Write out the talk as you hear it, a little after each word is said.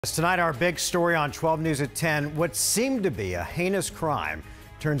Tonight, our big story on 12 News at 10. What seemed to be a heinous crime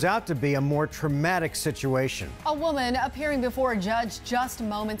turns out to be a more traumatic situation. A woman appearing before a judge just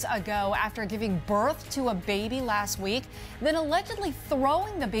moments ago after giving birth to a baby last week, then allegedly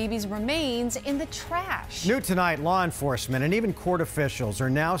throwing the baby's remains in the trash. New tonight, law enforcement and even court officials are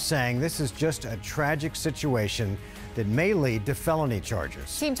now saying this is just a tragic situation that may lead to felony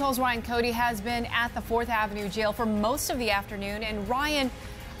charges. Team 12's Ryan Cody has been at the 4th Avenue jail for most of the afternoon, and Ryan,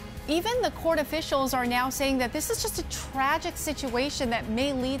 even the court officials are now saying that this is just a tragic situation that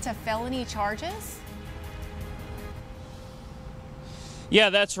may lead to felony charges.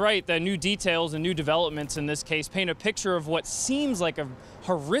 Yeah, that's right. The new details and new developments in this case paint a picture of what seems like a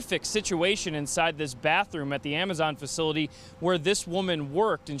horrific situation inside this bathroom at the Amazon facility where this woman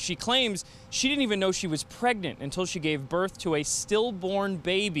worked. And she claims she didn't even know she was pregnant until she gave birth to a stillborn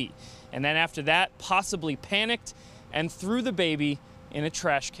baby. And then after that, possibly panicked and threw the baby in a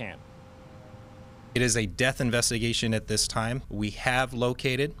trash can. It is a death investigation at this time. We have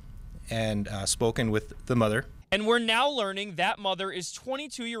located and spoken with the mother. And we're now learning that mother is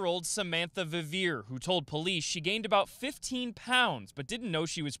 22-year-old Samantha Vivier, who told police she gained about 15 pounds, but didn't know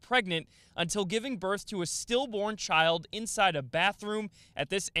she was pregnant until giving birth to a stillborn child inside a bathroom at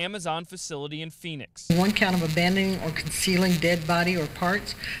this Amazon facility in Phoenix. One count of abandoning or concealing dead body or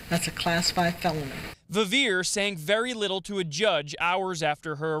parts, that's a Class 5 felony. Vivier saying very little to a judge hours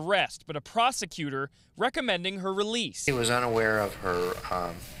after her arrest, but a prosecutor recommending her release. He was unaware of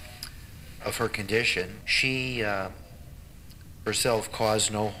her condition. She herself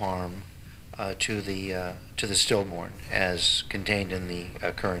caused no harm to the stillborn, as contained in the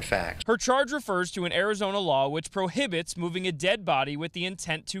current facts. Her charge refers to an Arizona law which prohibits moving a dead body with the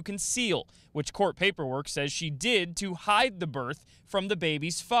intent to conceal, which court paperwork says she did to hide the birth from the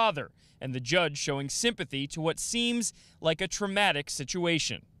baby's father, and the judge showing sympathy to what seems like a traumatic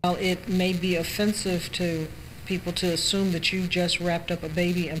situation. While it may be offensive to people to assume that you just wrapped up a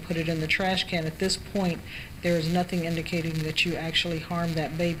baby and put it in the trash can, at this point there is nothing indicating that you actually harmed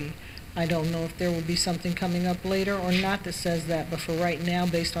that baby. I don't know if there will be something coming up later or not that says that, but for right now,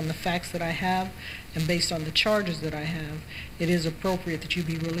 based on the facts that I have and based on the charges that I have, it is appropriate that you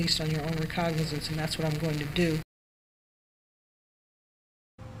be released on your own recognizance, and that's what I'm going to do.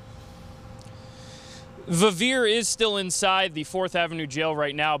 Vivier is still inside the 4th Avenue jail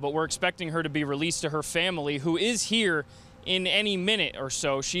right now, but we're expecting her to be released to her family, who is here in any minute or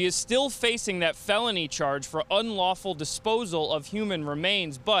so. She is still facing that felony charge for unlawful disposal of human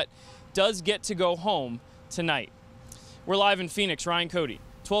remains, but does get to go home tonight. We're live in Phoenix. Ryan Cody,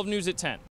 12 News at 10.